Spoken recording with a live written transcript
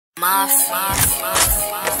Beam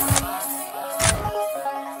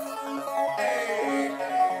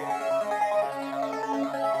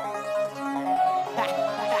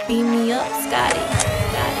me up, Scotty.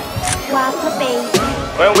 Whopper, baby.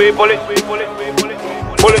 When we pull it, we pull it, we pull it,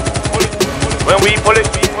 pull it, pull it. When we pull it,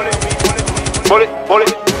 we pull it, we pull it, pull it, pull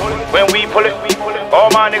it. When we pull it, we pull it.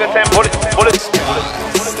 All my niggas saying pull it, pull it,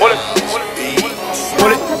 pull it,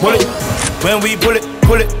 pull it, pull it. When we pull it,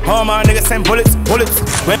 pull it. All my niggas saying bullets, bullets.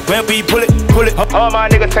 When we pull it, pull it. All my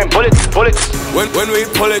niggas saying bullets, bullets. When we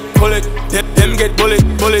pull it, them get bullet,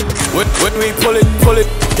 bullet. When we pull it,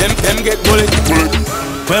 them get bullet, bullet.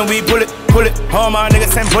 When we pull it, all my niggas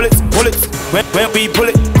saying bullets, bullets. When we pull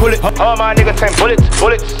it, all my niggas saying bullets,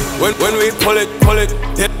 bullets. When we pull it,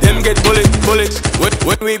 them get bullet, bullets.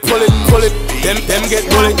 When we pull it, them get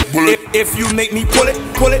bullet, bullet. If you make me pull it,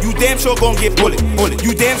 you damn sure gon' get bullet, bullet.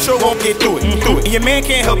 You damn sure won't get through it, And your man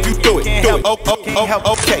can't help you do it,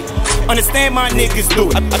 Okay. Understand my niggas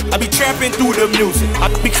do it. I be trapping through the music. I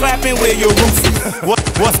be clapping where your roof is.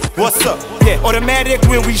 What's up? Yeah, automatic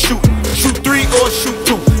when we shoot. Shoot 3 or shoot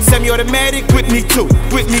 2. Semi-automatic with me too.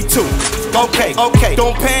 Okay.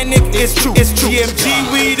 Don't panic, it's true.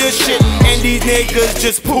 GMG, we the shit, and these niggas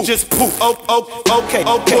just poop. Okay.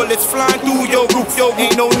 Bullets flying through your roof.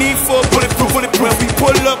 Ain't no need for bulletproof. When we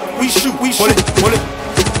pull up, we shoot. Bullet.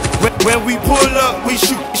 When we pull up, we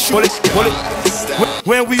shoot. Bullet.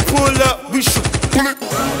 When we pull up, we shoot. Bullet.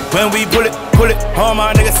 When we pull it, all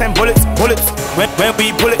my niggas saying bullets, bullets. When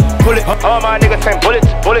we pull it, all my niggas saying bullets,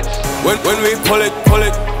 bullets. When we pull it,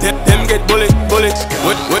 them get bullet, bullets.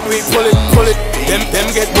 When we pull it, them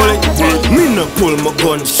get bullet, bullet. Me no pull my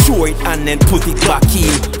gun, show it and then put it back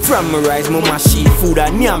in. From me rise my machine, food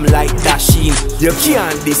and yam like dashing. You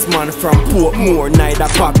can't this man from Portmore, neither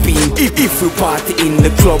popping. If we party in the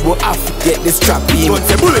club, we have to get this trap in. Gun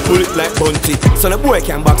say bullet like Bunty, so the boy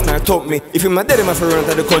can box now top me. If him a dead, him a run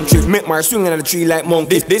to the country. Make my swing on the tree like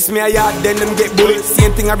monkey. This me a yard, then them get bullet.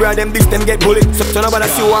 Same thing abroad, them get bullet. So nobody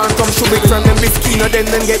see one come shoot it from them this Keno, then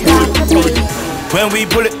get bullet. When we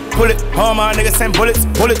pull it, all my niggas saying bullets,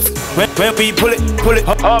 bullets. When we pull it,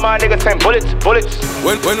 all my niggas saying bullets, bullets.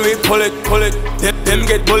 When we pull it, them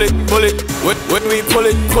get bullet, bullet. When we pull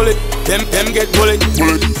it, them get bullet,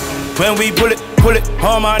 bullet. When we pull it,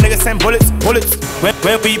 all my niggas saying bullets, bullets. When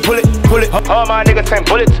we pull it, all my niggas saying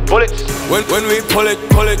bullets, bullets. When we pull it,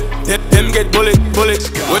 them get bullet, bullets.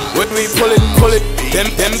 When we pull it,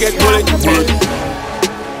 them get bullet, bullet.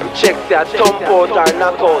 Check that thump out or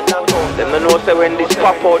knock out. Them no know say when this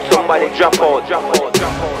pop out, somebody drop out. So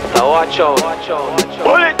watch out.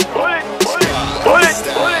 Bullet.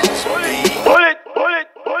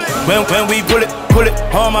 When we pull it,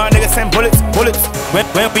 all my niggas saying bullets, bullets. When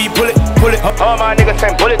we pull it, all my niggas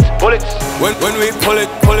saying bullets, bullets. When we pull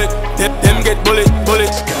it, them get bullet,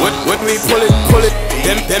 bullets. When we pull it,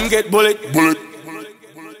 them get bullet, bullet.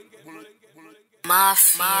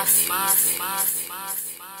 Mafia.